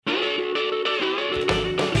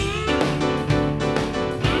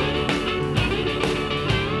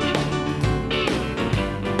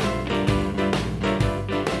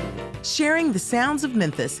Sharing the sounds of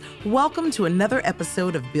Memphis, welcome to another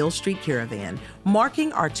episode of Beale Street Caravan,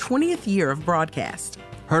 marking our 20th year of broadcast.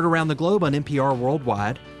 Heard around the globe on NPR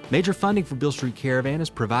Worldwide, major funding for Beale Street Caravan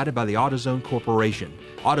is provided by the AutoZone Corporation.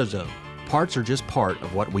 AutoZone, parts are just part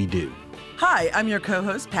of what we do. Hi, I'm your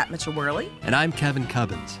co-host, Pat Mitchell-Worley. And I'm Kevin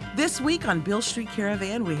Cubbins. This week on Beale Street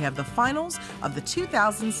Caravan, we have the finals of the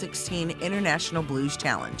 2016 International Blues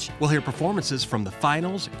Challenge. We'll hear performances from the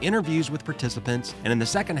finals, interviews with participants, and in the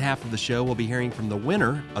second half of the show, we'll be hearing from the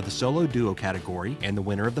winner of the solo duo category and the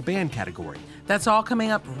winner of the band category. That's all coming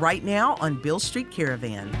up right now on Beale Street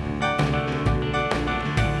Caravan.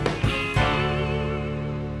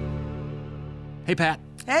 Hey, Pat.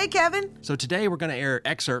 Hey, Kevin. So today we're going to air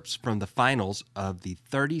excerpts from the finals of the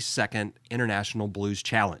 32nd International Blues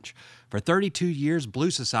Challenge. For 32 years,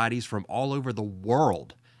 blues societies from all over the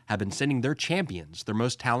world have been sending their champions, their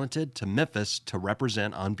most talented, to Memphis to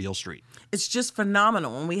represent on Beale Street. It's just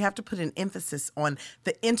phenomenal, and we have to put an emphasis on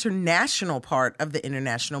the international part of the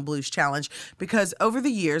International Blues Challenge because over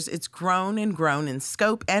the years, it's grown and grown in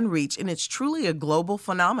scope and reach, and it's truly a global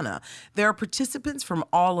phenomena. There are participants from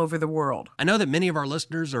all over the world. I know that many of our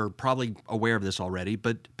listeners are probably aware of this already,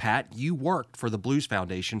 but Pat, you worked for the Blues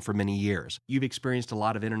Foundation for many years. You've experienced a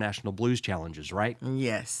lot of International Blues Challenges, right?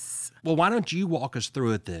 Yes. Well, why don't you walk us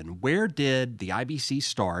through it then? Where did the IBC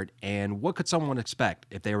start, and what could someone expect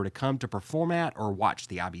if they were to come to perform at or watch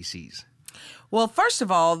the IBCs? Well, first of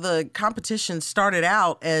all, the competition started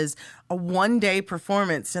out as a one-day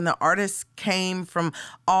performance, and the artists came from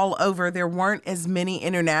all over. There weren't as many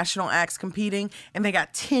international acts competing, and they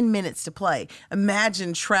got 10 minutes to play.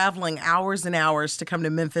 Imagine traveling hours and hours to come to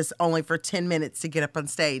Memphis only for 10 minutes to get up on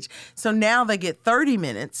stage. So now they get 30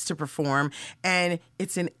 minutes to perform, and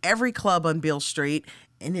it's in every club on Beale Street,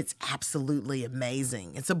 and it's absolutely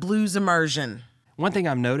amazing. It's a blues immersion. One thing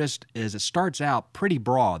I've noticed is it starts out pretty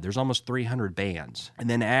broad. There's almost 300 bands. And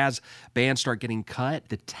then as bands start getting cut,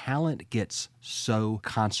 the talent gets so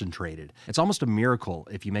concentrated. It's almost a miracle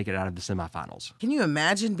if you make it out of the semifinals. Can you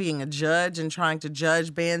imagine being a judge and trying to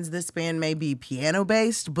judge bands? This band may be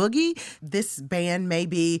piano-based boogie. This band may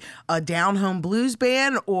be a down-home blues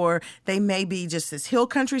band, or they may be just this hill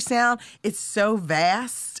country sound. It's so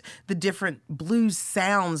vast, the different blues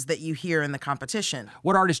sounds that you hear in the competition.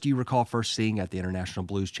 What artist do you recall first seeing at the International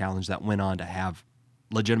Blues Challenge that went on to have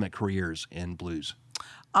legitimate careers in blues?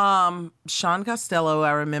 Sean Costello,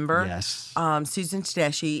 I remember. Yes. Susan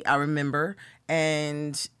Tedeschi, I remember.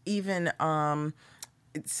 And even some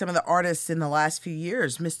of the artists in the last few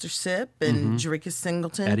years, Mr. Sip and Jericka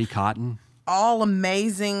Singleton. Eddie Cotton. All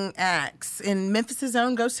amazing acts. And Memphis'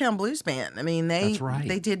 own Ghost Town Blues Band. I mean,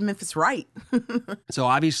 they did Memphis right. So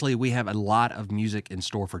obviously we have a lot of music in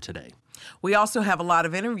store for today. We also have a lot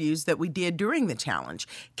of interviews that we did during the challenge.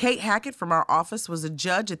 Kate Hackett from our office was a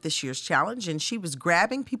judge at this year's challenge, and she was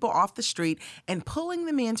grabbing people off the street and pulling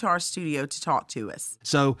them into our studio to talk to us.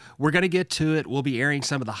 So we're going to get to it. We'll be airing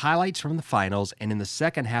some of the highlights from the finals, and in the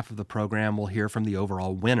second half of the program, we'll hear from the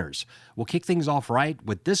overall winners. We'll kick things off right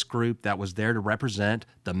with this group that was there to represent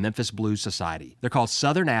the Memphis Blues Society. They're called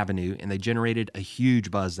Southern Avenue, and they generated a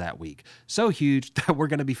huge buzz that week. So huge that we're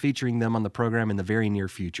going to be featuring them on the program in the very near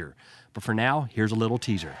future. But for now, here's a little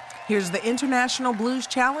teaser. Here's the International Blues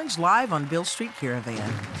Challenge live on Beale Street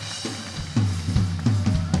Caravan. Feel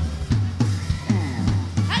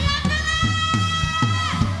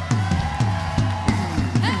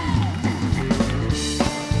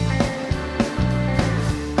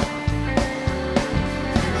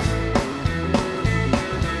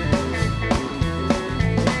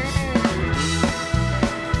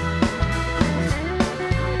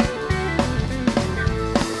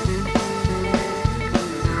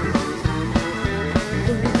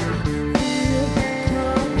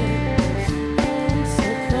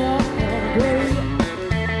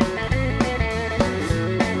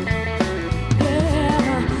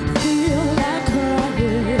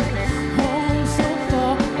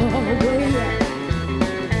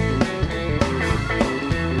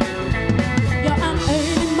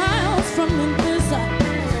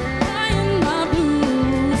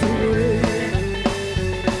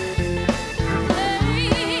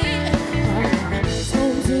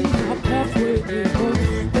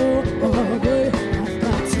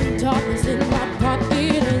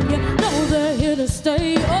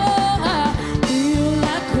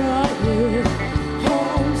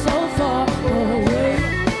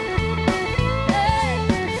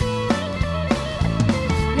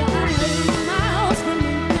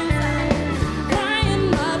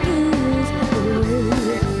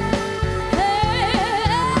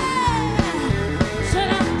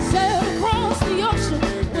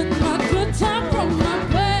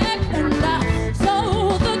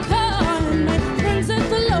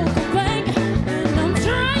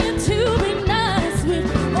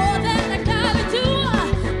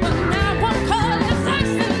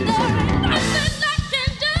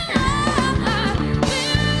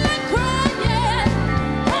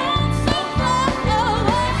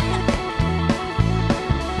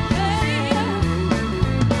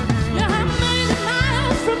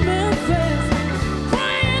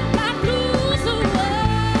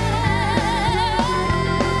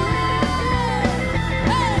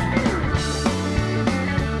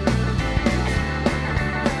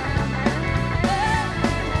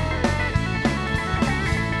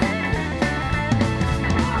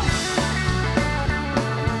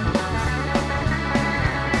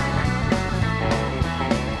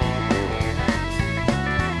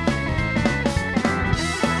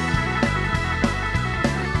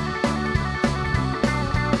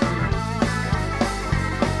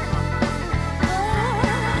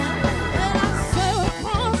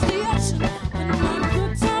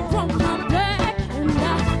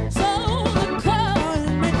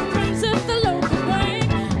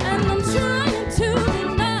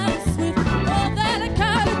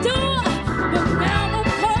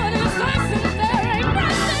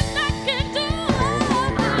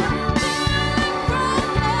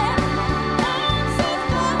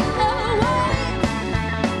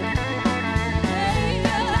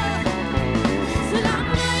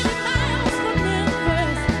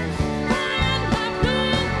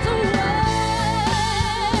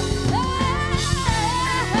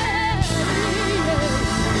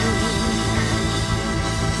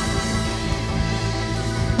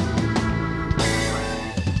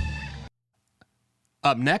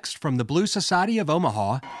Up next, from the Blues Society of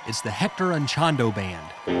Omaha, it's the Hector Anchondo Band.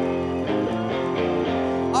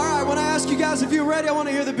 All right, when I ask you guys if you're ready, I want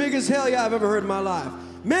to hear the biggest hell yeah I've ever heard in my life.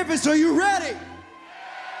 Memphis, are you ready?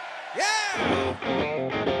 Yeah!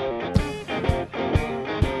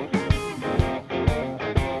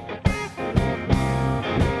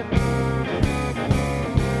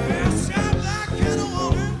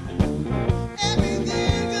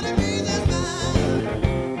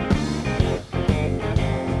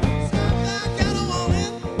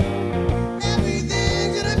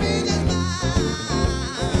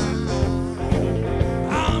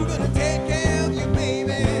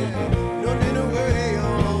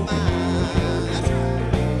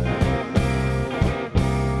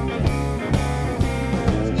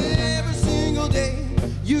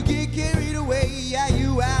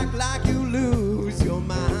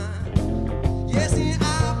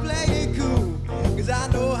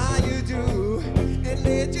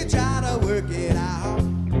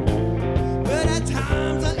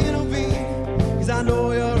 I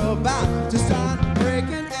know you're about to start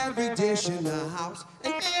breaking every dish in the house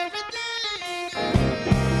and everything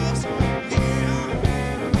else. Yeah.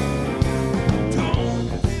 Don't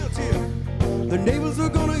tell. The neighbors are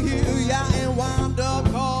gonna hear ya and wind up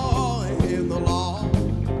calling in the law.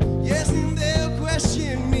 Yes, and they'll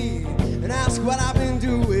question me and ask what I've been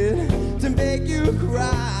doing to make you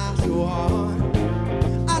cry so hard.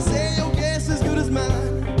 I say your guess is good as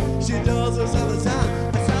mine. She does this all the time.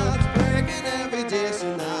 Dish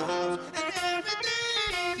in the house and everything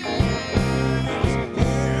else,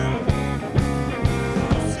 yeah.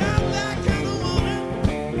 Don't sound that kind of woman.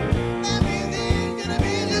 Everything's gonna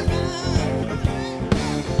be just fine.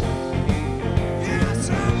 Yeah,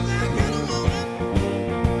 sound that kind of woman.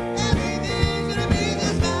 Everything's gonna be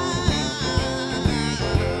just fine.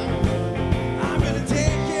 I'm gonna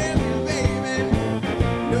take care of you, baby.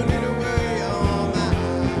 No need to worry all mine.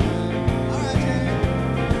 All right, Jay.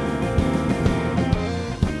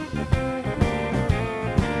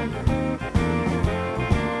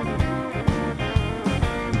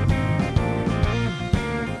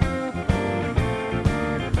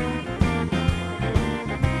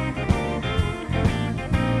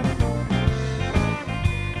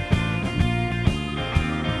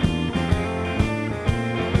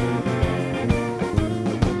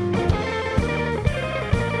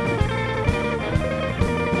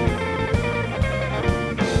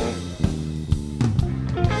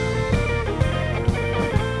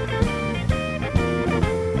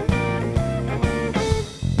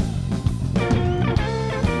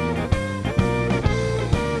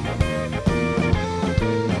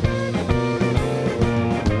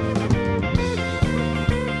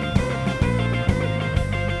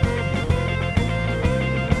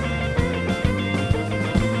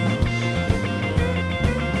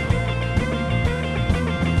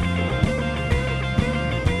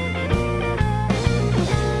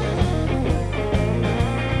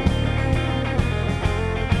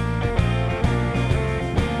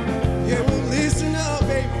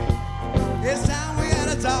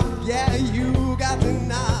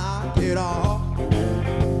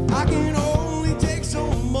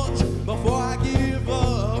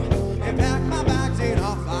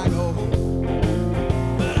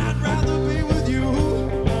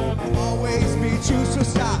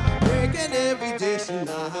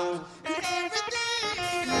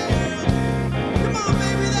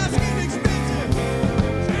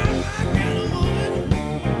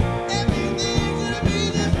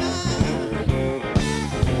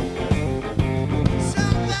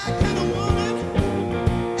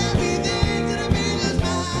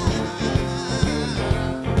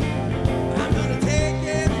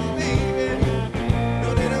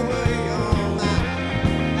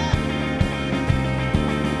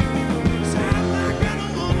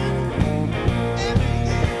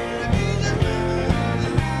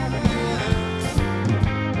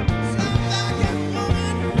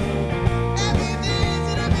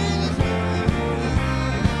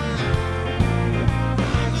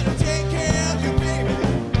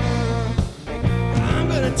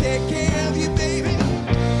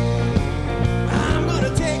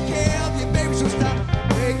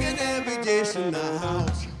 In the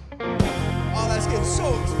house. Oh, that's getting so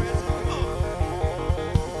expensive. Come on.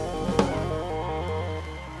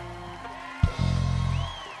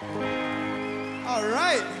 All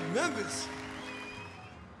right, Memphis.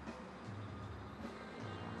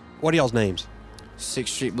 What are y'all's names? 6th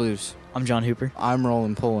Street Blues. I'm John Hooper. I'm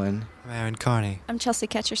Roland Pullen. I'm Aaron Carney. I'm Chelsea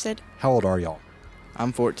Ketchersid. How old are y'all?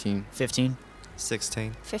 I'm 14. 15.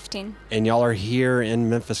 16. 15. And y'all are here in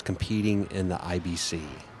Memphis competing in the IBC.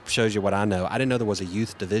 shows you what I know. I didn't know there was a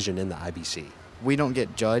youth division in the IBC. We don't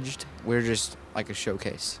get judged. We're just like a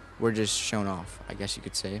showcase. We're just shown off, I guess you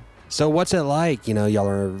could say. So what's it like? You know,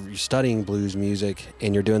 you're studying blues music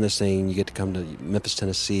and you're doing this thing. You get to come to Memphis,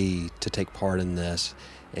 Tennessee to take part in this,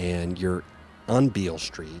 and you're on Beale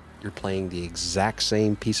Street. You're playing the exact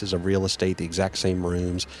same pieces of real estate, the exact same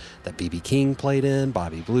rooms that B.B. King played in,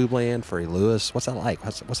 Bobby Blue Bland, Freddie Lewis. What's that like?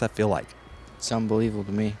 What's that feel like? It's unbelievable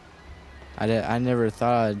to me. I never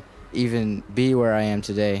thought I'd even be where I am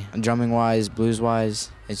today. Drumming-wise,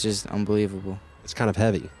 blues-wise, it's just unbelievable. It's kind of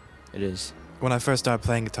heavy. It is. When I first started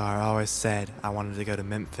playing guitar, I always said I wanted to go to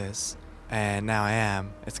Memphis, and now I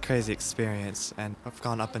am. It's a crazy experience, and I've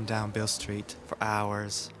gone up and down Beale Street for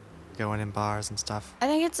hours, going in bars and stuff. I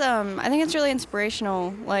think it's really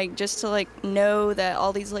inspirational, like just to like know that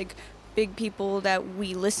all these like big people that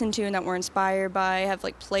we listen to and that we're inspired by have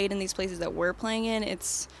like played in these places that we're playing in.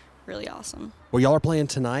 It's really awesome. Well, y'all are playing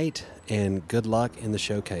tonight, and good luck in the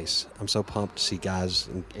showcase. I'm so pumped to see guys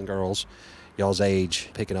and girls y'all's age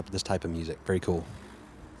picking up this type of music. Very cool.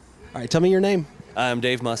 All right, tell me your name. I'm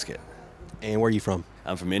Dave Musket. And where are you from?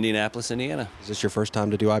 I'm from Indianapolis, Indiana. Is this your first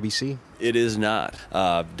time to do IBC? It is not.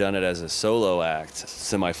 I've done it as a solo act.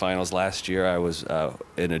 Semifinals last year, I was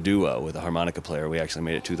in a duo with a harmonica player. We actually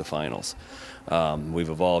made it to the finals. We've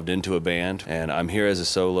evolved into a band, and I'm here as a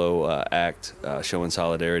solo act, showing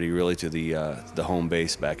solidarity really to the home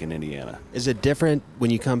base back in Indiana. Is it different when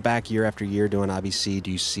you come back year after year doing IBC? Do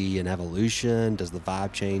you see an evolution? Does the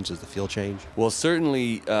vibe change? Does the feel change? Well,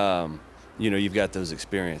 certainly, you know, you've got those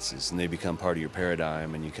experiences, and they become part of your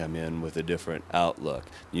paradigm, and you come in with a different outlook.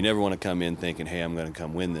 You never want to come in thinking, hey, I'm going to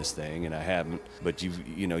come win this thing, and I haven't. But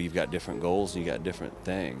you've got different goals, and you got different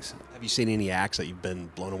things. Have you seen any acts that you've been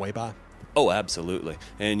blown away by? Oh, absolutely.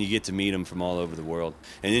 And you get to meet them from all over the world.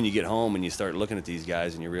 And then you get home and you start looking at these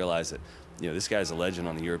guys and you realize that, you know, this guy's a legend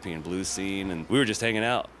on the European blues scene. And we were just hanging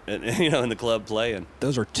out, you know, in the club playing.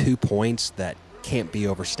 Those are 2 points that can't be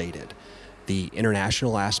overstated. The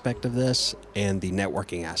international aspect of this and the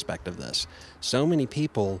networking aspect of this. So many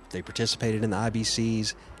people, they participated in the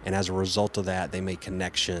IBCs, and as a result of that, they made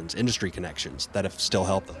connections, industry connections, that have still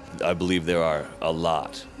helped them. I believe there are a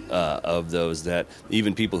lot of those, that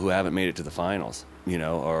even people who haven't made it to the finals, you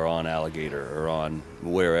know, or on Alligator or on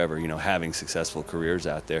wherever, you know, having successful careers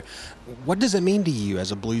out there. What does it mean to you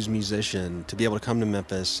as a blues musician to be able to come to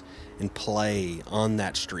Memphis and play on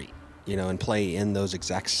that street, you know, and play in those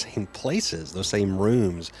exact same places, those same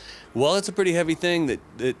rooms? Well, it's a pretty heavy thing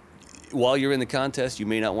that while you're in the contest, you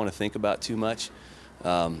may not want to think about too much.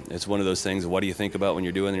 It's one of those things, what do you think about when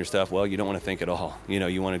you're doing your stuff? Well, you don't want to think at all. You know,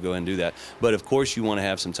 you want to go and do that. But of course, you want to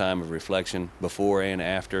have some time of reflection before and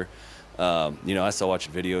after. You know, I still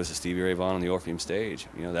watch videos of Stevie Ray Vaughan on the Orpheum stage.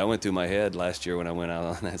 You know, that went through my head last year when I went out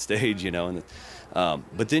on that stage, you know. And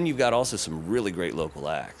but then you've got also some really great local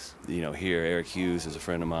acts. You know, here, Eric Hughes is a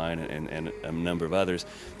friend of mine, and a number of others.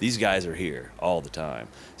 These guys are here all the time.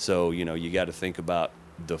 So, you know, you got to think about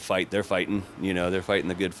the fight they're fighting. You know, they're fighting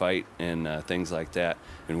the good fight and things like that.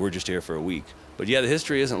 And we're just here for a week. But yeah, the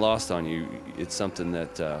history isn't lost on you. It's something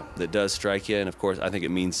that does strike you, and of course, I think it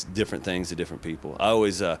means different things to different people. I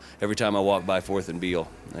always, every time I walk by 4th and Beale,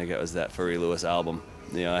 I think it was that Freddie Lewis album.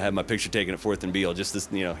 You know, I had my picture taken at 4th and Beale. Just this,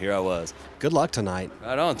 you know, here I was. Good luck tonight.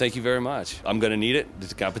 Right on. Thank you very much. I'm going to need it.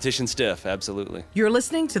 The competition's stiff. Absolutely. You're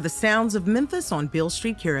listening to the sounds of Memphis on Beale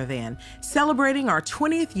Street Caravan, celebrating our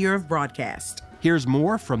 20th year of broadcast. Here's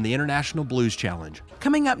more from the International Blues Challenge.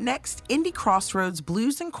 Coming up next, Indie Crossroads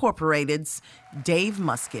Blues Incorporated's Dave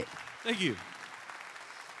Musket. Thank you.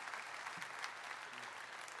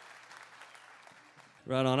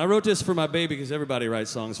 Right on. I wrote this for my baby because everybody writes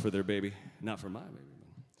songs for their baby. Not for my baby.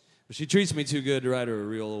 But she treats me too good to write her a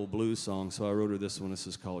real old blues song, so I wrote her this one. This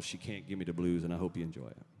is called She Can't Give Me the Blues, and I hope you enjoy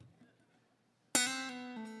it.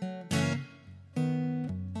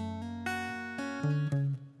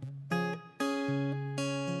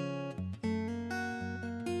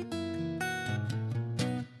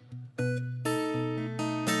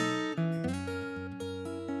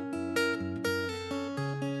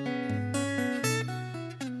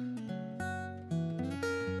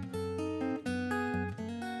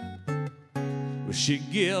 She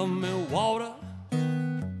give me water,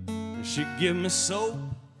 and she give me soap,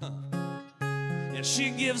 and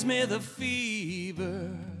she gives me the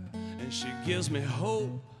fever, and she gives me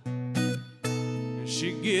hope, and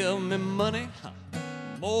she give me money,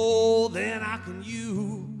 more than I can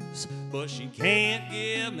use, but she can't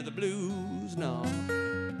give me the blues, no.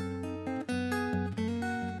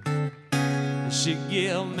 And she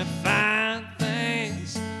give me fine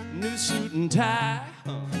things, new suit and tie,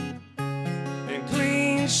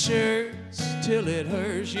 clean shirts till it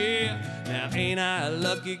hurts, yeah. Now ain't I a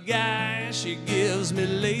lucky guy? She gives me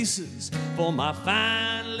laces for my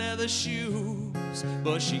fine leather shoes,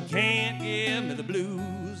 but she can't give me the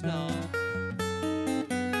blues, no.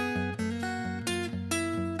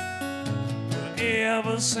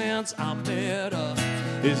 Ever since I met her,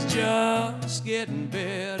 it's just getting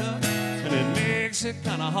better, and it makes it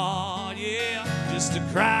kind of hard, yeah, just to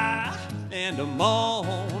cry and to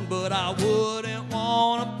mourn, but I wouldn't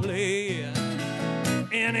want to play it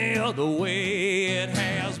any other way. It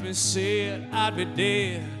has been said I'd be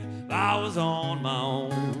dead if I was on my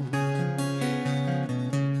own.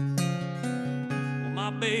 Well, my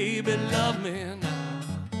baby loved me now,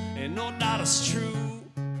 and no doubt it's true.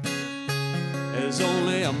 There's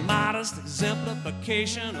only a modest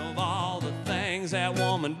exemplification of all the things that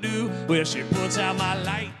woman do. Well, she puts out my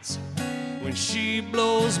lights when she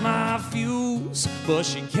blows my fuse, but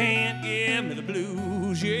she can't give me the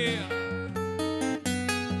blues, yeah.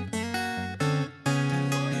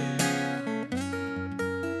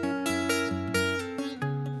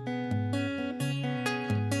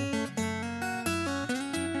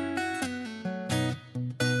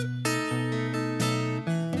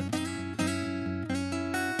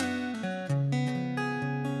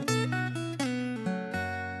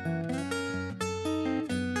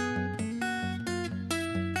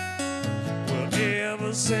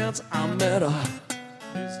 Since I met her,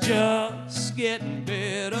 it's just getting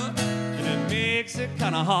better, and it makes it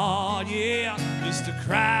kind of hard, yeah, just to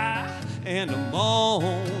cry and to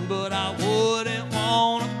moan, but I wouldn't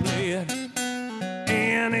want to play it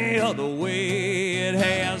any other way. It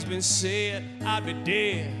has been said I'd be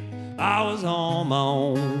dead if I was on my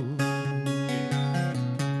own.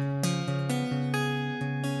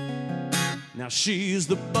 Now she's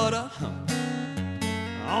the butter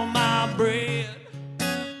on my bread,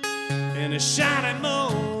 and the shiny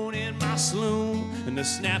moon in my saloon, and the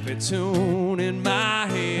snappy tune in my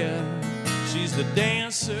head. She's the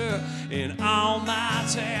dancer in all my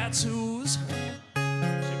tattoos.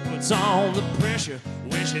 She puts on the pressure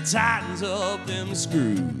when she tightens up them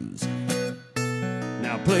screws.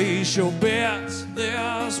 Now place your bets,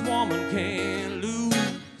 this woman can't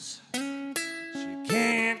lose. She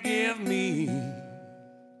can't give me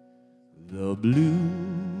the blues.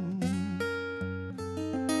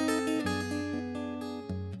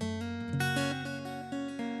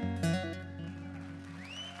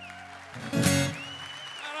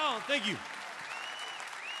 Thank you.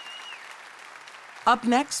 Up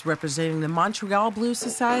next, representing the Montreal Blues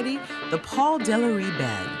Society, the Paul Delary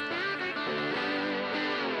Band.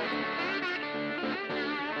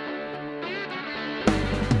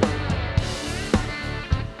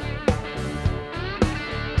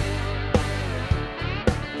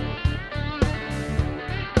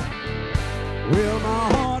 Well,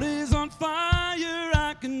 my heart is on fire,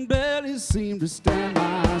 I can barely seem to stand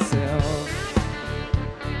myself.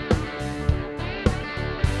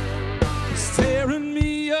 Tearing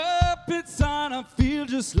me up inside, I feel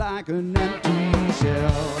just like an empty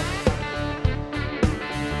shell.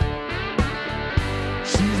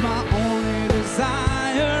 She's my only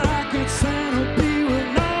desire, I could stand to be with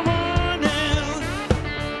no one else.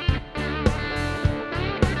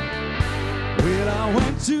 Well, I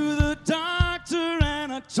went to the doctor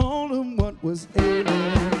and I told him what was ailing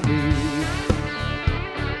me.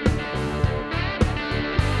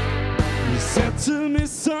 He said to me,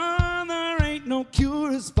 son, no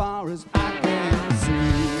cure as far as I can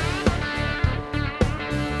see.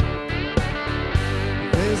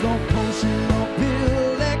 There's no potion or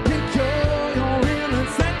pill that can cure your ill and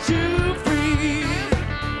set you free.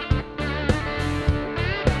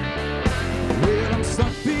 Well, I'm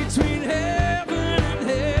stuck between heaven and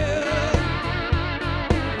hell.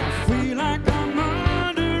 I feel like I'm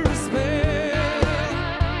under a spell.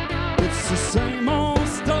 It's the same old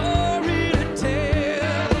story to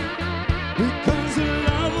tell, because the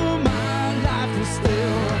love of my life is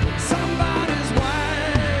still somebody's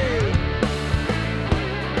wife.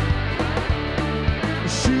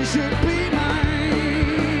 She should be mine.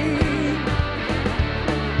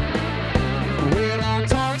 Well, I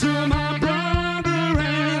talked to my brother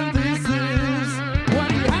and this is what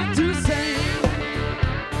he had to say.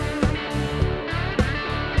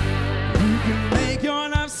 You can make your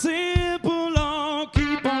life simple or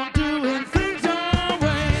keep on doing things your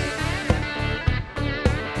way.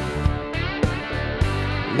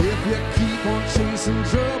 If you keep on chasing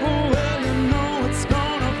trouble, well, you know it's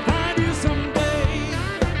gonna find you someday.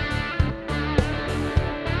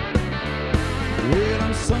 Well,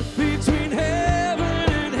 I'm stuck between heaven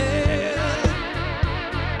and hell.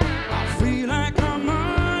 I feel like I'm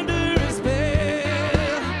under a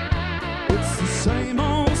spell. It's the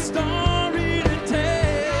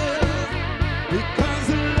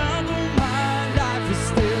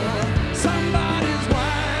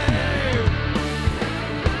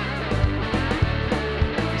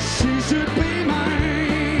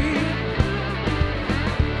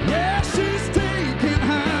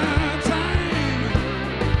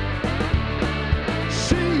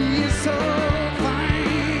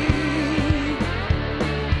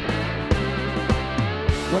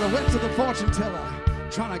fortune teller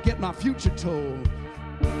trying to get my future told.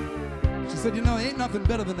 She said, you know, ain't nothing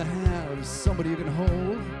better than to have somebody you can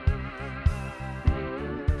hold.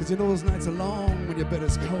 Because you know those nights are long when your bed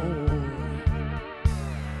is cold.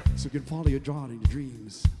 So you can follow your drawing and your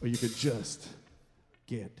dreams, or you can just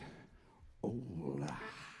get old.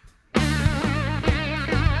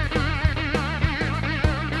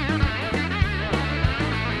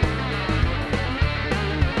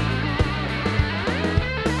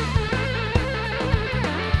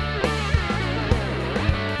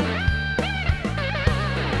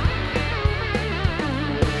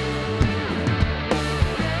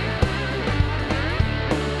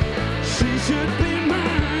 Should be mine.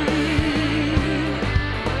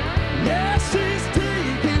 Yeah, she's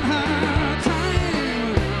taking her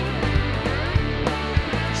time.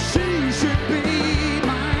 She should be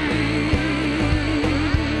mine.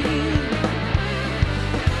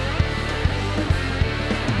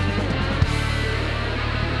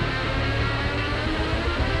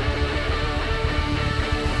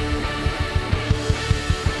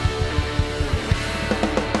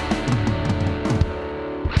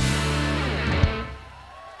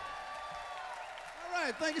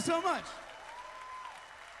 Thank you so much.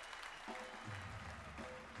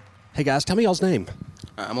 Hey guys, tell me y'all's name.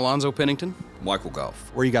 I'm Alonzo Pennington. Michael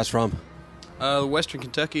Goff. Where are you guys from? Western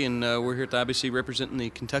Kentucky, and we're here at the IBC representing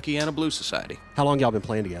the Kentuckiana Blues Society. How long y'all been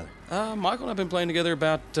playing together? Michael and I have been playing together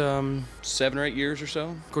about 7 or 8 years or so.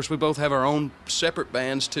 Of course, we both have our own separate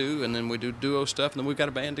bands too, and then we do duo stuff, and then we've got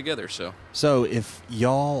a band together. So if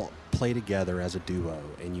y'all play together as a duo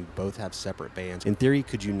and you both have separate bands, in theory,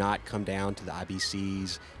 could you not come down to the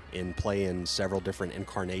IBCs and play in several different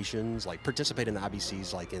incarnations, like participate in the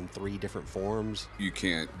IBCs like in 3 different forms? You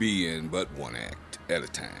can't be in but one act at a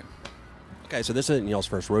time. Okay, so this isn't y'all's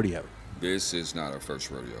first rodeo. This is not our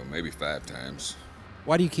first rodeo, maybe 5 times.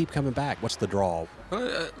 Why do you keep coming back? What's the draw?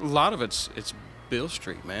 A lot of it's Beale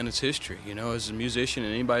Street, man. It's history. You know, as a musician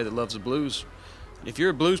and anybody that loves the blues, if you're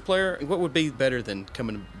a blues player, what would be better than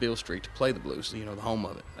coming to Beale Street to play the blues, you know, the home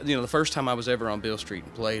of it? You know, the first time I was ever on Beale Street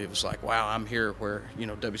and played, it was like, wow, I'm here where, you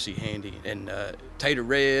know, W.C. Handy and Tater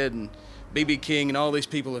Red and B.B. King and all these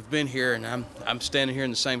people have been here, and I'm standing here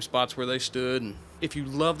in the same spots where they stood. And if you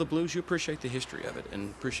love the blues, you appreciate the history of it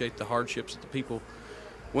and appreciate the hardships that the people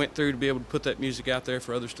went through to be able to put that music out there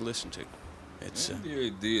for others to listen to. It's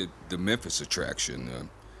the Memphis attraction.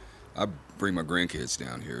 I bring my grandkids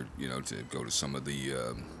down here, you know, to go to some of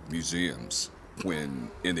the museums when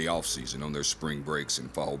in the off season on their spring breaks and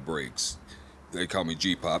fall breaks. They call me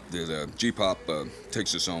G-Pop. G-Pop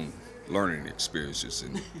takes us on learning experiences.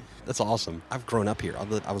 And That's awesome. I've grown up here.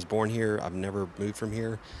 I was born here. I've never moved from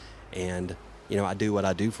here, and you know, I do what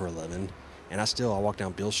I do for a living, and I walk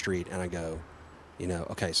down Beale Street and I go, you know,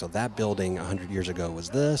 okay, so that building 100 years ago was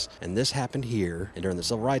this, and this happened here, and during the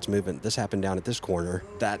Civil Rights Movement, this happened down at this corner.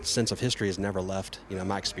 That sense of history has never left, you know,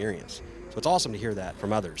 my experience. So it's awesome to hear that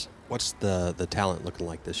from others. What's the talent looking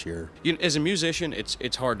like this year? You know, as a musician,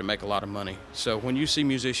 it's hard to make a lot of money. So when you see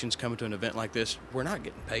musicians coming to an event like this, we're not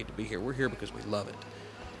getting paid to be here. We're here because we love it.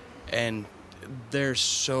 And there's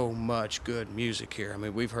so much good music here. I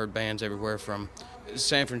mean, we've heard bands everywhere from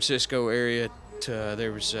San Francisco area to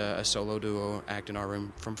there was a solo duo act in our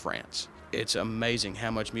room from France. It's amazing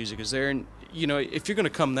how much music is there. And, you know, if you're going to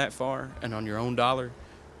come that far and on your own dollar,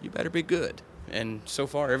 you better be good. And so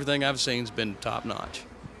far, everything I've seen has been top notch.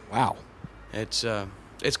 Wow. It's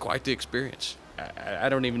quite the experience. I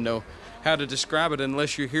don't even know how to describe it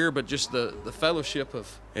unless you're here, but just the fellowship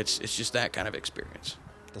of it's just that kind of experience.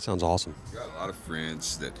 That sounds awesome. got a lot of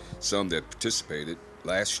friends some that participated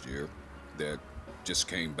last year that just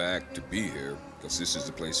came back to be here because this is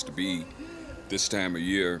the place to be this time of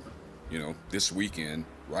year, you know, this weekend,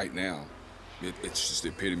 right now. It's just the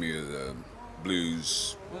epitome of the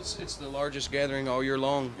blues. It's the largest gathering all year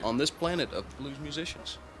long on this planet of blues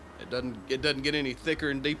musicians. It doesn't get any thicker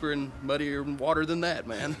and deeper and muddier and water than that,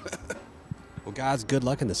 man. Well, guys, good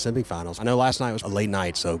luck in the semifinals. I know last night was a late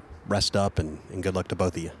night, so rest up and good luck to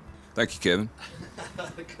both of you. Thank you, Kevin.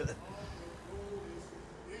 Good.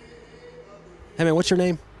 Hey, man, what's your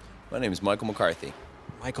name? My name is Michael McCarthy.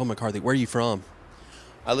 Michael McCarthy. Where are you from?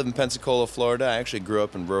 I live in Pensacola, Florida. I actually grew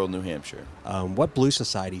up in rural New Hampshire. What blues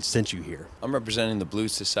society sent you here? I'm representing the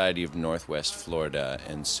Blues Society of Northwest Florida,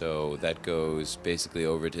 and so that goes basically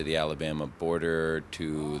over to the Alabama border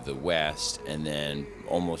to the west, and then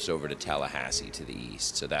almost over to Tallahassee to the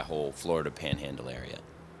east, so that whole Florida Panhandle area.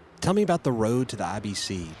 Tell me about the road to the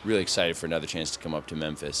IBC. Really excited for another chance to come up to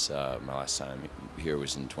Memphis. My last time here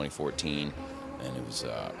was in 2014, and it was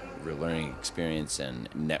a real learning experience and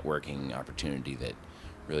networking opportunity that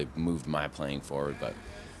really moved my playing forward. But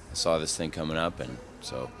I saw this thing coming up, and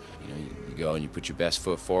so you go and you put your best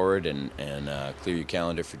foot forward and clear your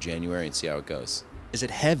calendar for January and see how it goes. Is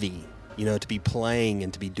it heavy, to be playing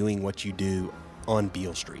and to be doing what you do on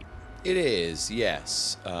Beale Street? It is,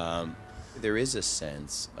 yes. There is a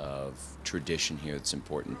sense of tradition here that's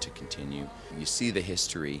important to continue. You see the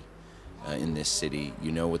history in this city.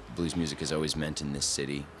 You know what blues music has always meant in this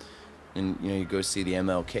city. And you go see the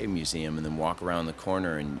MLK Museum and then walk around the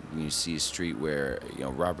corner and you see a street where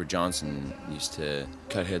Robert Johnson used to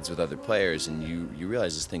cut heads with other players, and you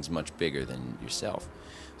realize this thing's much bigger than yourself.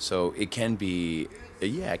 So it can be,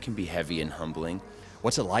 it can be heavy and humbling.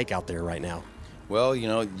 What's it like out there right now? Well,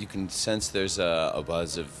 you can sense there's a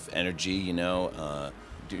buzz of energy.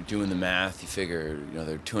 Doing the math, you figure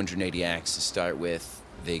there are 280 acts to start with.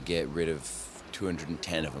 They get rid of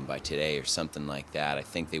 210 of them by today or something like that. I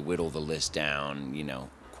think they whittle the list down,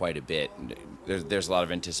 quite a bit. There's a lot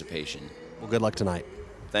of anticipation. Well, good luck tonight.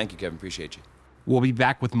 Thank you, Kevin. Appreciate you. We'll be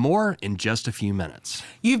back with more in just a few minutes.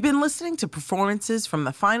 You've been listening to performances from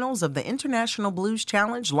the finals of the International Blues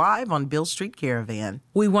Challenge live on Beale Street Caravan.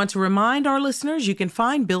 We want to remind our listeners you can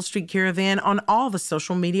find Beale Street Caravan on all the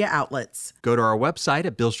social media outlets. Go to our website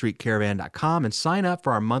at BealeStreetCaravan.com and sign up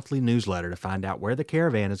for our monthly newsletter to find out where the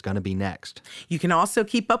caravan is going to be next. You can also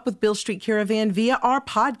keep up with Beale Street Caravan via our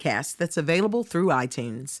podcast that's available through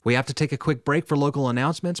iTunes. We have to take a quick break for local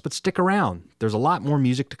announcements, but stick around. There's a lot more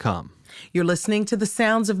music to come. You're listening to the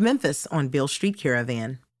sounds of Memphis on Beale Street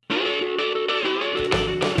Caravan.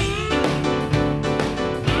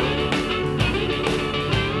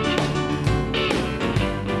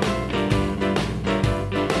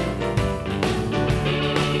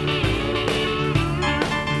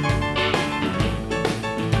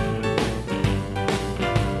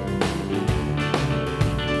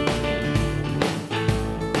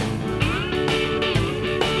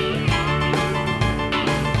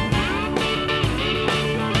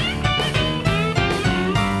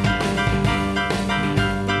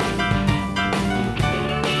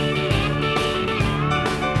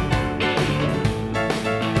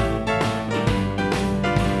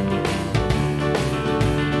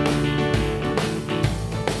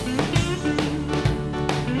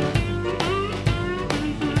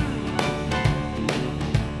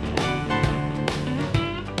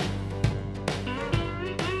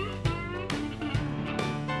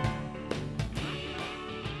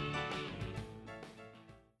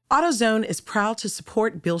 AutoZone is proud to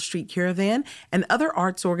support Beale Street Caravan and other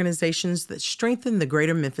arts organizations that strengthen the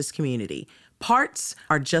greater Memphis community. Parts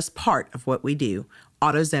are just part of what we do.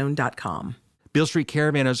 AutoZone.com. Beale Street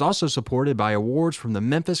Caravan is also supported by awards from the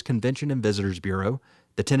Memphis Convention and Visitors Bureau,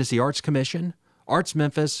 the Tennessee Arts Commission, Arts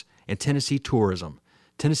Memphis, and Tennessee Tourism.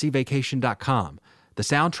 TennesseeVacation.com. The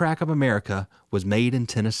soundtrack of America was made in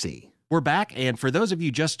Tennessee. We're back, and for those of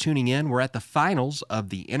you just tuning in, we're at the finals of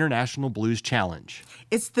the International Blues Challenge.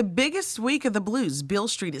 It's the biggest week of the blues. Beale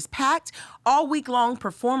Street is packed. All week long,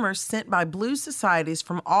 performers sent by blues societies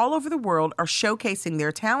from all over the world are showcasing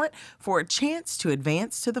their talent for a chance to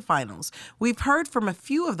advance to the finals. We've heard from a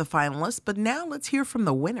few of the finalists, but now let's hear from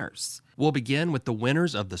the winners. We'll begin with the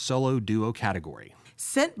winners of the solo duo category.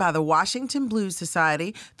 Sent by the Washington Blues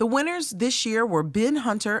Society, the winners this year were Ben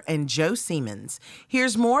Hunter and Joe Siemens.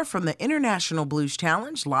 Here's more from the International Blues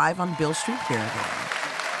Challenge live on Beale Street Caravan.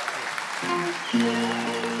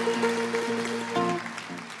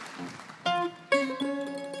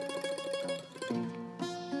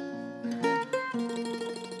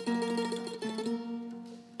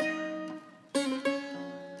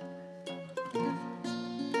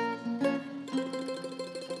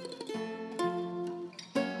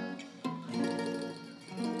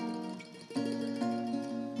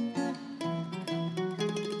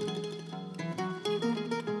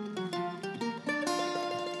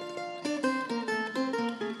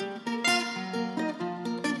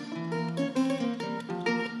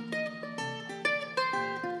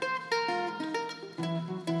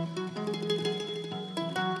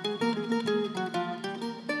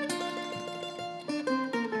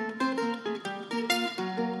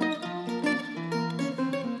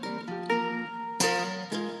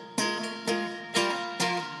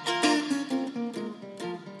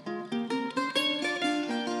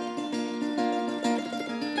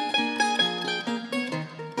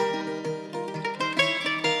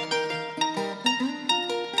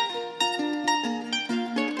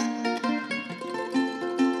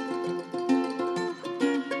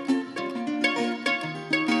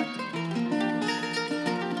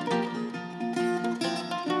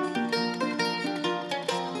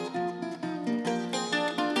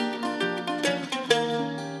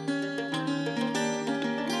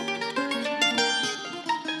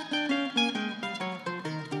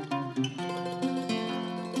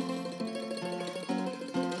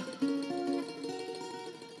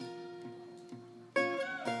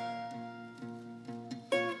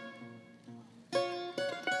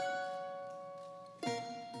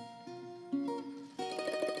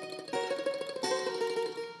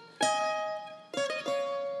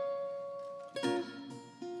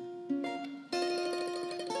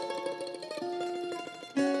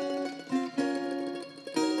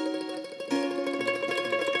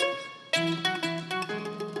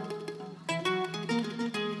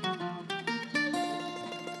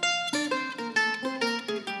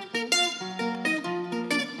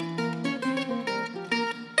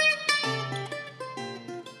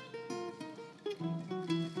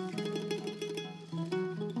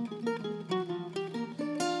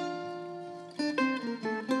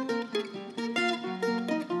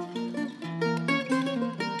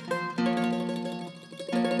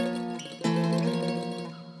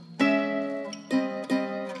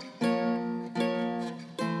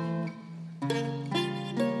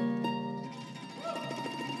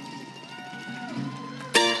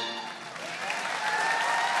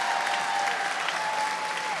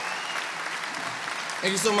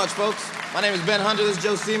 Thank you so much, folks. My name is Ben Hunter. This is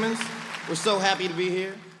Joe Siemens. We're so happy to be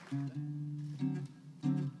here.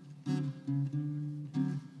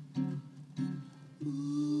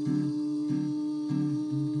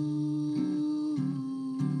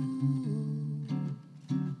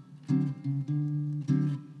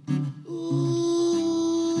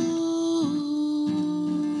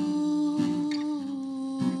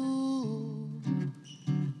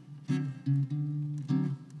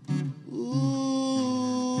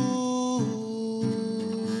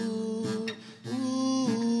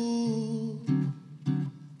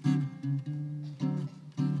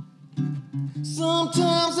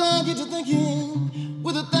 Sometimes I get to thinking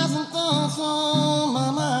with 1,000 thoughts on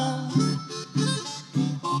my mind.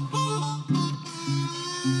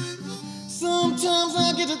 Sometimes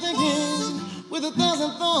I get to thinking with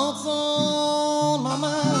 1,000 thoughts on my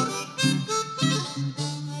mind.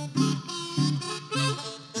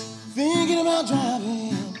 Thinking about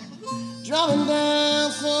driving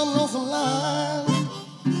down some lonesome line.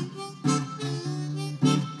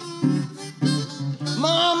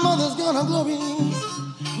 My mother's gonna glory,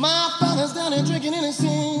 my father's down there drinking Hennessy.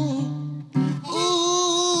 Ooh,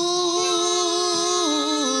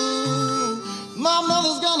 my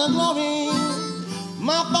mother's gonna glory,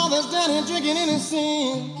 my father's down here drinking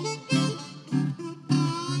Hennessy.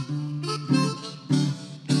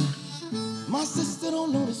 My sister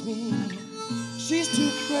don't notice me, she's too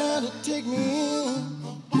proud to take me in.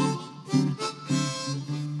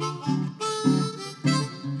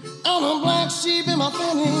 I'm a black sheep in my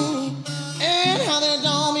family, and how they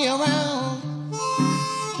dog me around.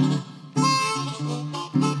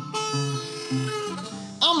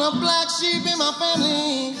 I'm the black sheep in my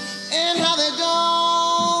family, and how they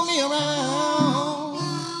dog me around.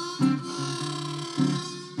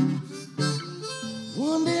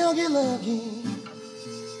 One day I'll get lucky,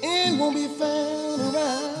 and won't be found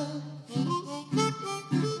around.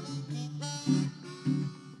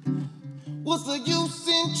 What's the use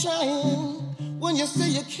in trying when you say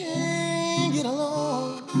you can't get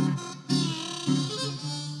along?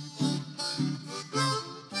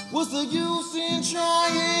 What's the use in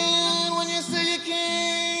trying when you say you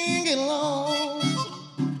can't get along?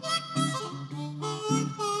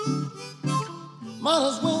 Might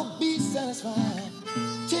as well be satisfied.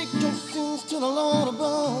 Take your sins to the Lord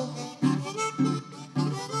above.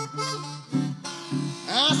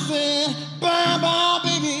 I said, bye bye,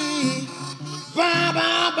 baby. Bye,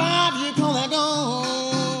 bye, bye, if you call that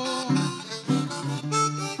gone.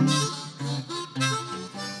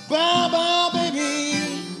 Bye, bye, baby.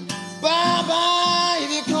 Bye, bye, if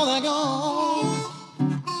you call that gone.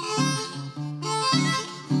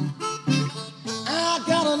 I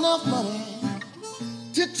got enough money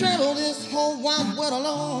to travel this whole wide world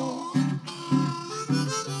alone.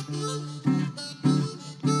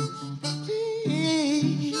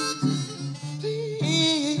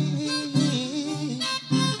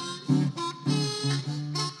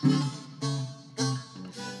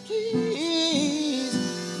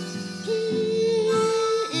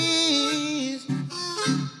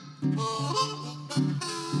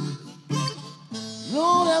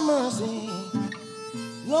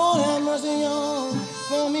 Lord have mercy on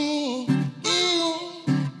for me.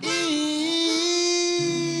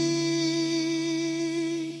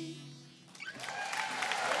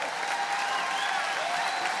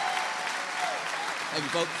 Thank you,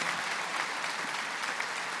 folks.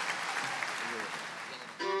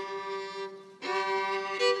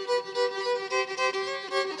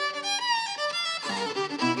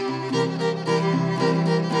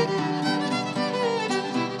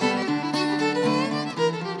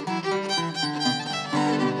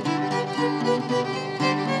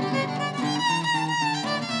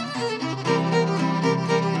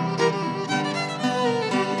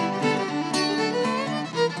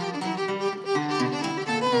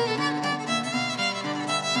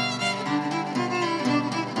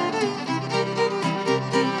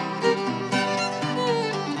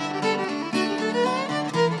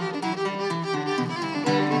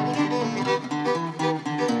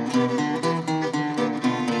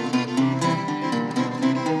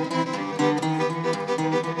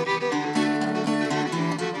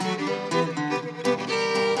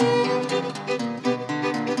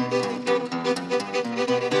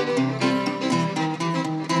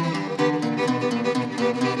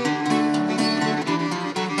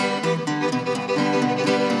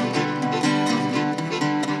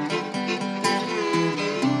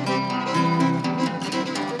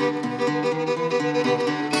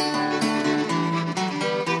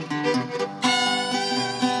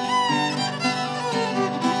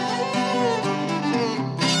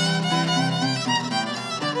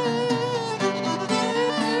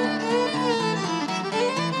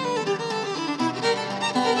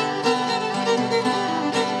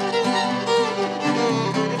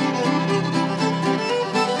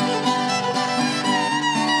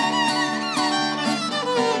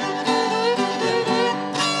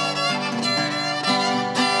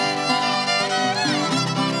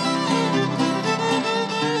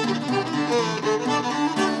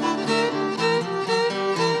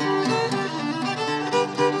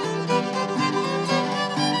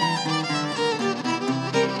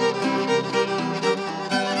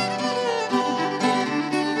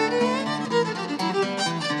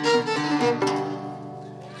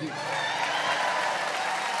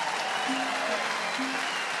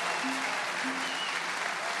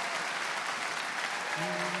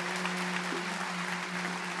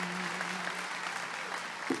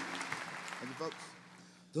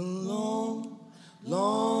 The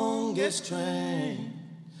longest train,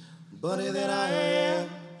 buddy, that I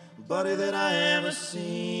ever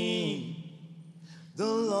seen. The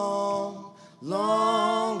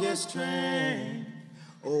longest train,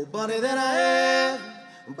 oh, buddy, that I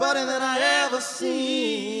ever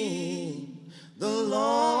seen. The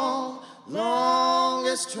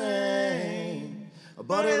longest train,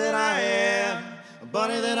 buddy, that I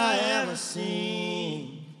ever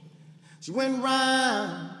seen. She went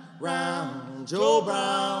round Joe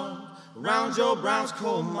Brown, round Joe Brown's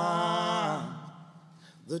coal mine.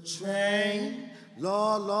 The train,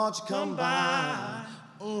 Lord, you come by,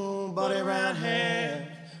 buddy, around half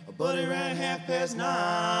past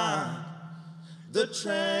 9. The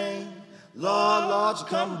train, Lord, you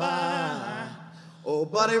come by, oh,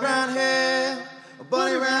 buddy, around half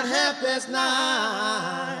past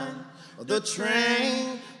 9. The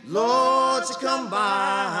train, Lord, you come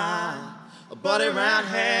by, buddy, around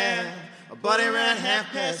half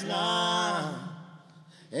past 9.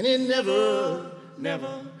 And it never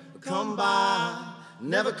come by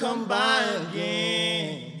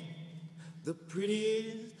again. The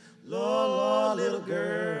prettiest, Lord, little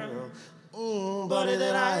girl, buddy,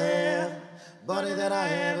 that I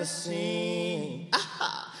ever seen.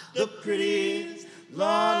 The prettiest,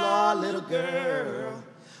 Lord, little girl,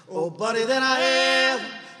 oh, buddy, that I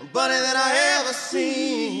ever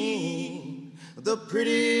seen. The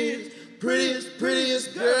prettiest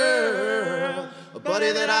girl,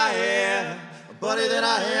 buddy, that I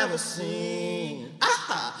ever seen.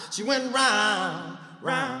 She went round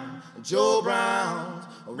Joe Brown's,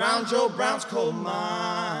 around Joe Brown's coal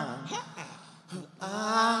mine. Her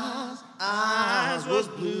eyes was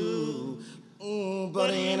blue,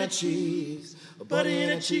 buddy, in her cheeks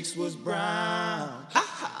was brown.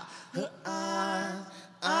 Her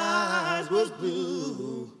eyes was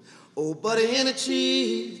blue, oh, buddy, in her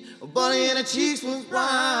cheeks was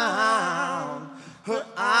brown. Her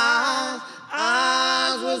eyes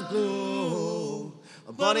was blue,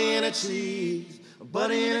 buddy, in her cheeks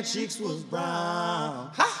was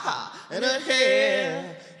brown. And her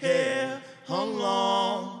hair hung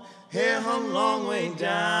long way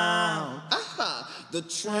down. The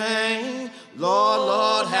train,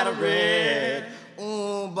 Lord, had a red,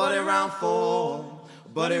 buddy, round for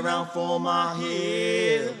my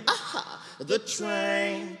hill. The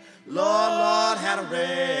train, Lord, had a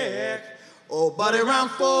wreck, oh, buddy,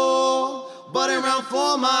 round for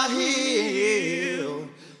my hill.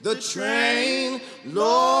 The train,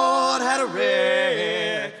 Lord, had a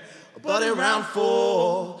wreck, buddy, round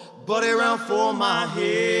for my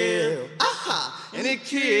hill. And it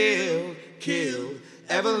killed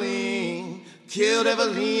Evelina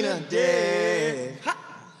dead.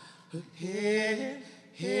 Her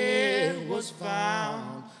head was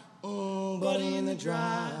found, buddy, in the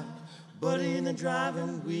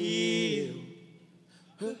driving wheel.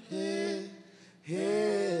 Her head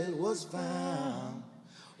was found,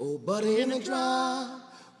 oh, buddy, in the driving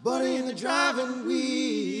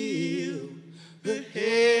wheel. Her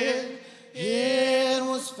head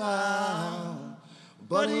was found,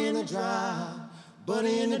 buddy, in the driving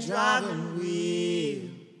wheel.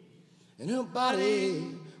 And her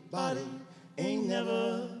body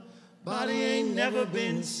ain't never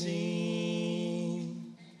been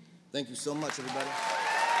seen. Thank you so much, everybody.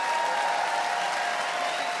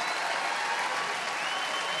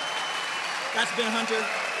 That's Ben Hunter.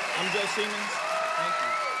 I'm Joe Siemens. Thank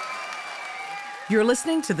you. You're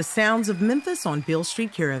listening to the Sounds of Memphis on Beale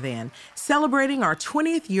Street Caravan, celebrating our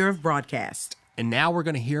 20th year of broadcast. And now we're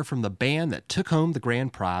going to hear from the band that took home the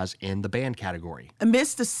grand prize in the band category.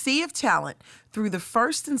 Amidst a sea of talent through the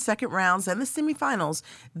first and second rounds and the semifinals,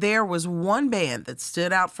 there was one band that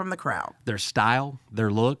stood out from the crowd. Their style, their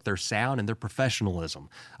look, their sound, and their professionalism.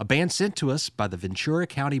 A band sent to us by the Ventura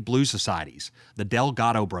County Blues Societies, the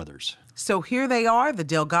Delgado Brothers. So here they are, the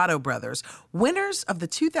Delgado Brothers, winners of the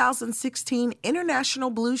 2016 International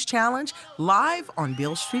Blues Challenge, live on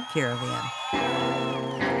Beale Street Caravan.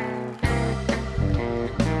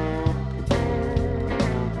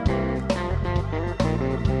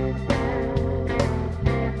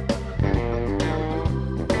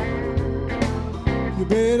 You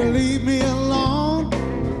better leave me alone,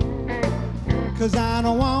 'cause I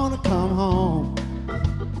don't wanna come home.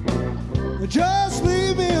 Just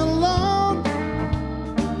leave me alone,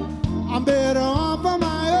 I'm better off on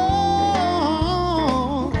my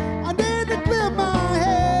own. I need to clear my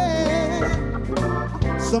head,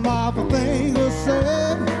 some awful things were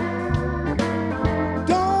said.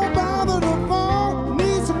 Don't bother the phone,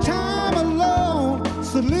 need some time alone,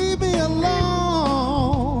 so leave me alone.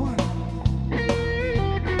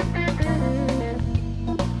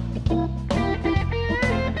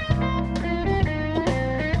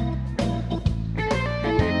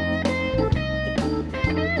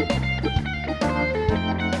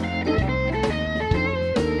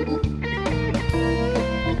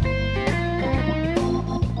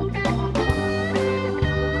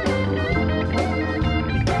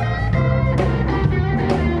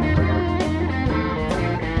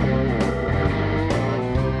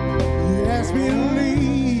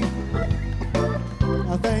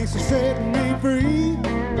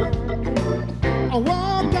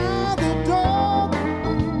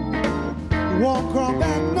 won't crawl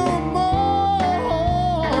back no more.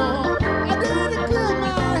 I didn't clear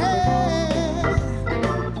my head.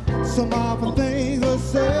 Some awful things were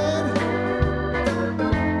said,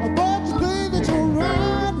 but you think that you're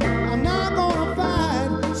right. I'm not gonna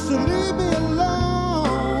fight, so leave me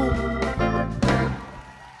alone.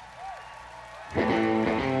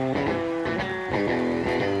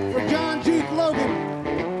 For John G. Logan.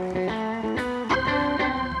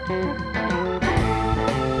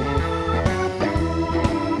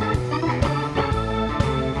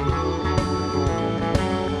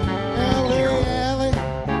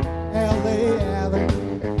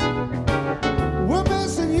 We're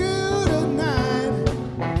missing you tonight.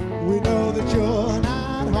 We know that you're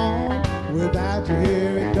not home. Without you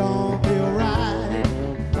here, it don't feel right.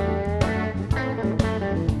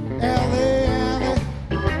 L.A.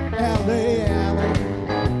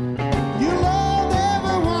 You loved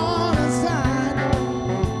everyone inside.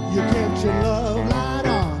 You kept your love light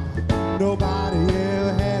on. Nobody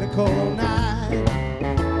ever had a cold night.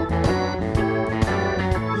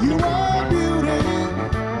 You were beauty,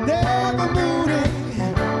 never moody.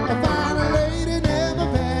 A fine lady never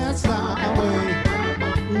passed our way.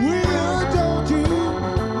 We adored you,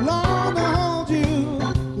 long to hold you.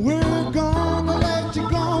 We're gonna let you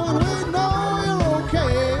go, and we know you're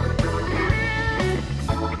okay.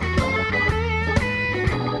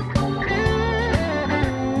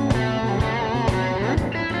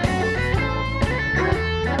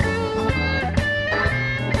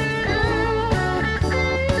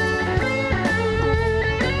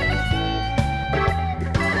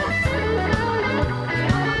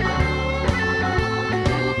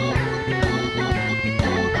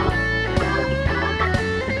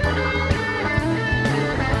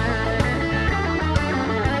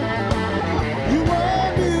 You were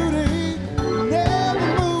beauty, never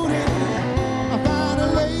moody. I found a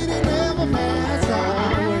lady never passed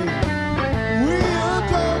our way. We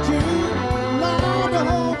adored you, long to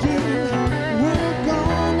hold you. We're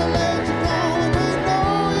gonna let you go, and we know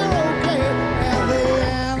you're okay.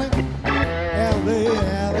 L.A.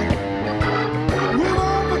 We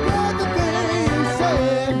won't forget the things you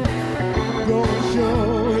said. Go and show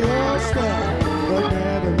your stuff, but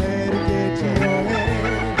never let it get to your head.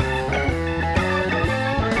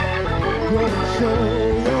 Go and show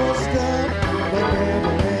your stuff, but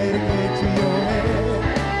never let it get to your head.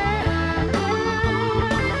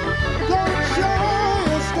 Go and show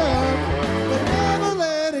your stuff, but never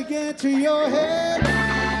let it get to your head.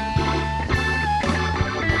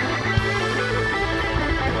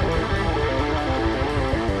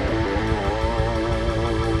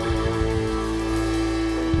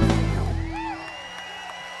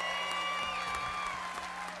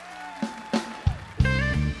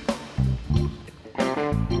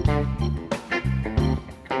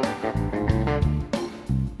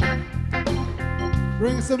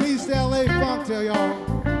 Bring some East LA funk to y'all.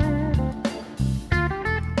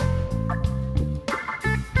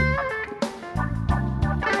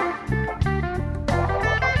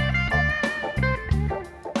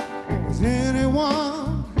 Has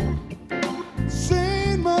anyone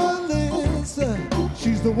seen Melissa?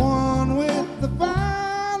 She's the one with the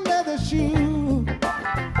fine leather shoe.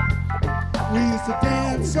 We used to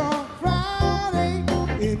dance on Friday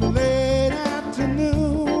in the late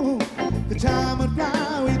afternoon. The time would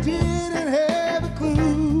fly, we didn't have a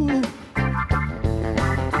clue.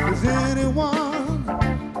 Has anyone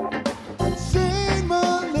seen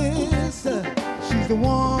Melissa? She's the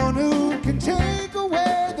one who can take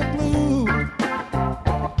away the blue.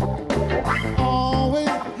 Always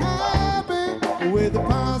happy with a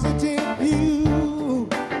positive view.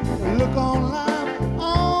 Look on life,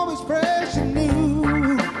 always fresh and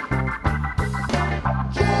new.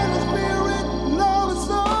 Jealous spirit, love is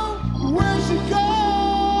soul. Where she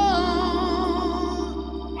gone?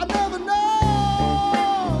 I never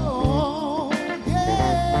know.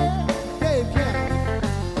 Yeah, Dave Cannon.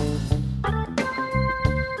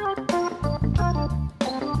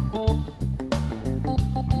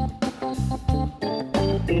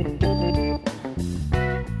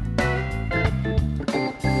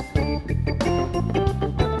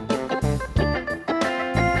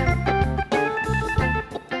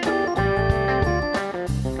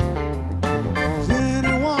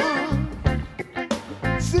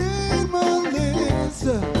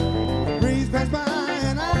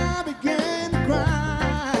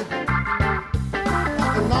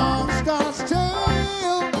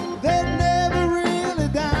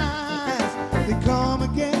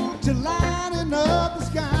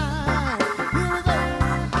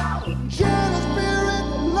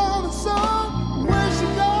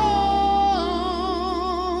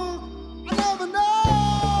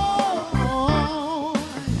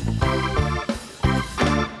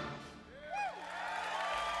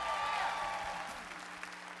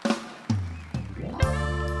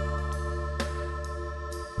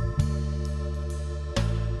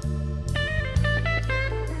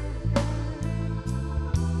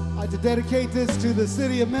 dedicate this to the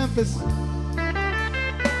city of Memphis.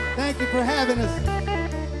 Thank you for having us.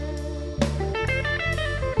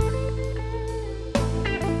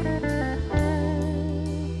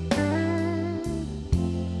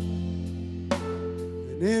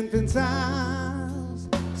 In infant's eyes,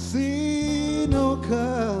 see no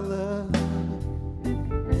color.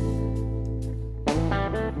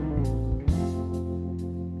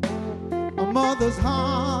 A mother's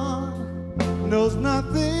heart knows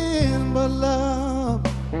nothing but love.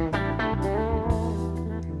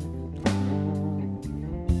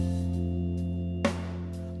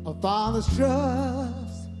 A father's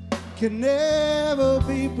trust can never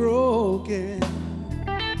be broken.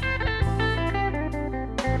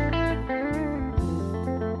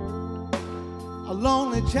 A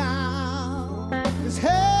lonely child is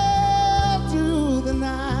held through the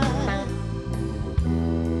night.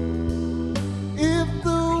 If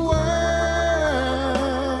the world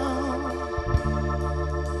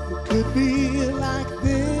could be like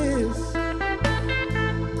this,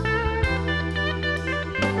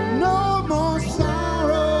 no more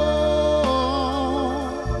sorrow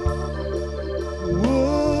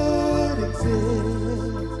would exist.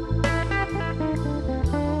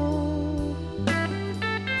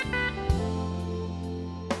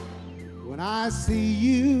 When I see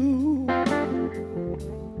you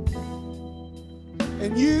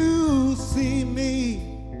and you see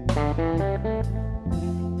me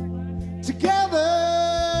together,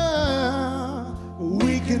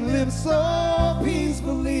 we can live so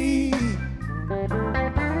peacefully.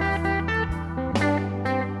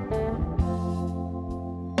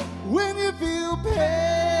 When you feel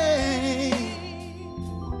pain,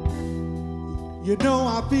 you know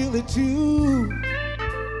I feel it too.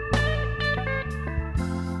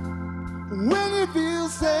 When you feel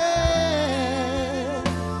sad,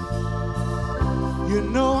 you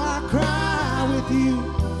know I cry with you.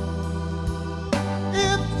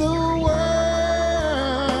 If the world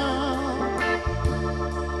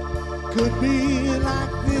could be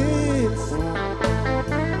like this,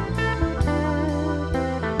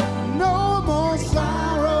 no more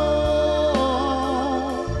sorrow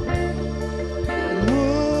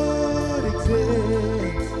would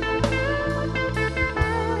exist.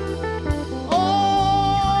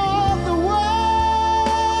 Oh, the world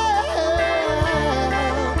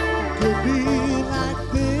could be like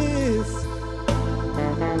this.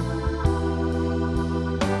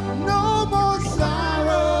 No more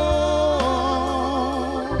sorrow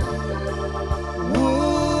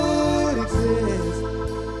would exist.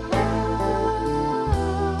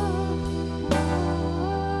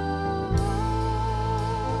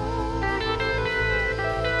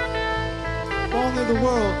 If only the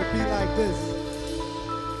world could be like this.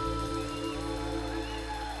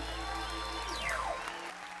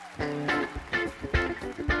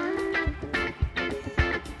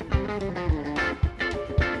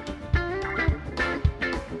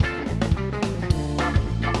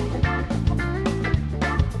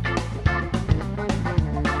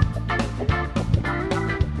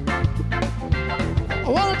 I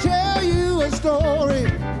want to tell you a story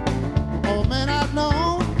of a man I've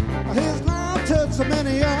known. His life touched so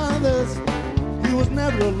many others. He was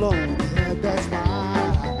never alone. He had that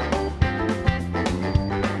smile.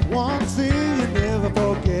 One thing you never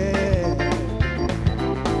forget.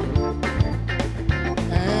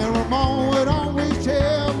 And Ramon would always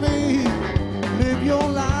tell me, live your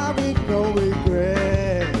life with no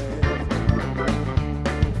regret.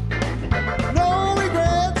 No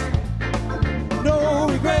regrets. No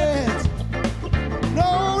regrets,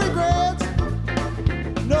 no regrets,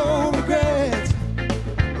 no regrets.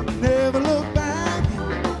 Never look back.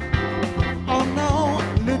 Oh no,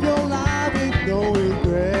 live your life with no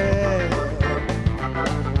regrets.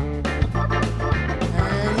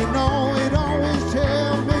 And you know it always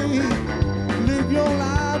tell me, live your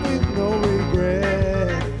life with no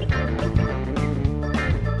regrets.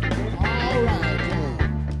 All right, John.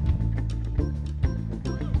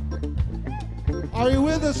 Are you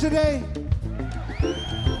with us today?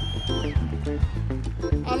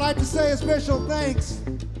 I'd like to say a special thanks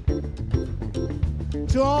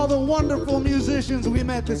to all the wonderful musicians we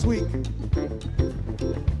met this week.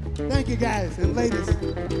 Thank you guys and ladies.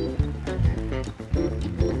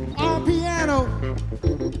 On piano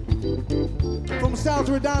from South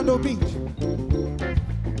Redondo Beach,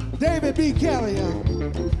 David B. Kelly.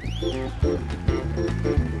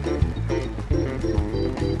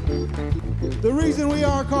 The reason we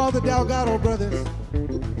are called the Delgado Brothers,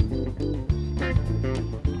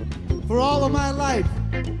 for all of my life,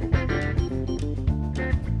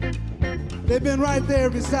 they've been right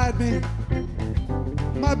there beside me.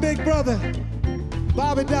 My big brother,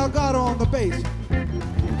 Bobby Delgado on the bass.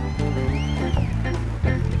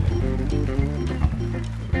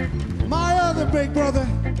 My other big brother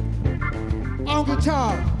on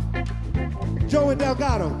guitar, Joey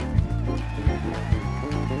Delgado.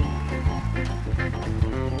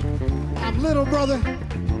 I'm little brother,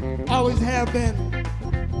 always have been,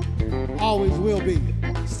 always will be.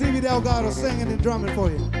 Stevie Delgado singing and drumming for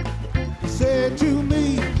you. He said to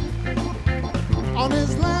me on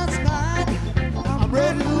this last night, I'm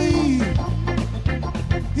ready to leave.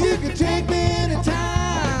 You can take me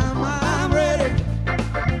anytime, I'm ready.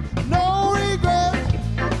 No regrets,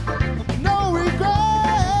 no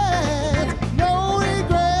regrets, no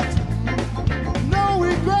regrets, no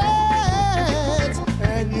regrets.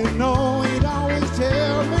 And you know he'd always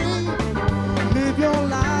tell me, live your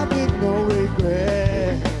life with no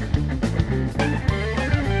regrets.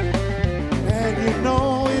 And you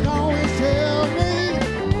know he'd always tell me,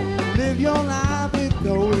 live your life with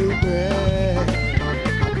no regrets.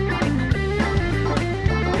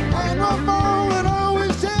 And one more would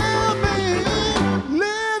always tell me,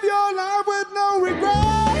 live your life with no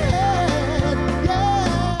regrets.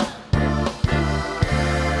 Yeah.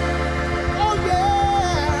 Oh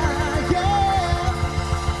yeah, yeah.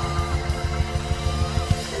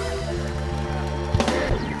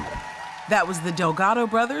 That was the Delgado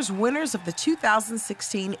Brothers, winners of the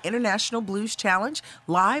 2016 International Blues Challenge,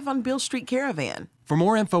 live on Beale Street Caravan. For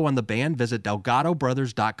more info on the band, visit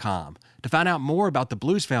DelgadoBrothers.com. To find out more about the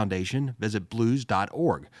Blues Foundation, visit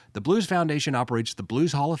blues.org. The Blues Foundation operates the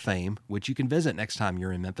Blues Hall of Fame, which you can visit next time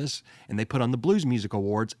you're in Memphis, and they put on the Blues Music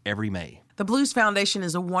Awards every May. The Blues Foundation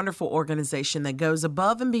is a wonderful organization that goes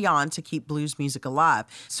above and beyond to keep blues music alive.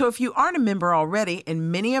 So if you aren't a member already, and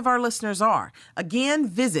many of our listeners are, again,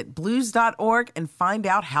 visit blues.org and find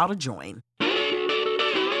out how to join.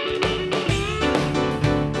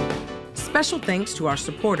 Special thanks to our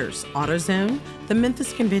supporters, AutoZone, the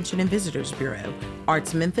Memphis Convention and Visitors Bureau,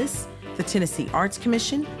 Arts Memphis, the Tennessee Arts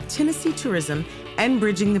Commission, Tennessee Tourism, and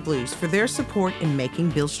Bridging the Blues for their support in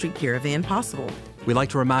making Beale Street Caravan possible. We'd like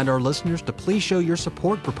to remind our listeners to please show your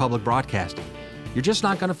support for public broadcasting. You're just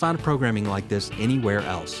not going to find programming like this anywhere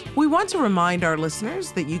else. We want to remind our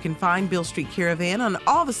listeners that you can find Beale Street Caravan on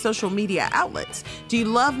all the social media outlets. Do you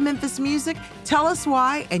love Memphis music? Tell us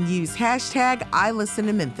why and use hashtag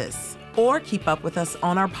 #IListenToMemphis. Or keep up with us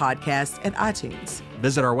on our podcast at iTunes.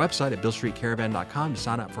 Visit our website at BealeStreetCaravan.com to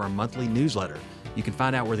sign up for our monthly newsletter. You can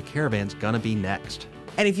find out where the caravan's going to be next.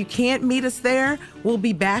 And if you can't meet us there, we'll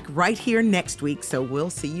be back right here next week, so we'll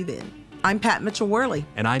see you then. I'm Pat Mitchell-Worley.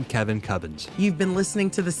 And I'm Kevin Cubbins. You've been listening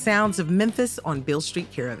to the sounds of Memphis on Beale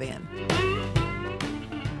Street Caravan.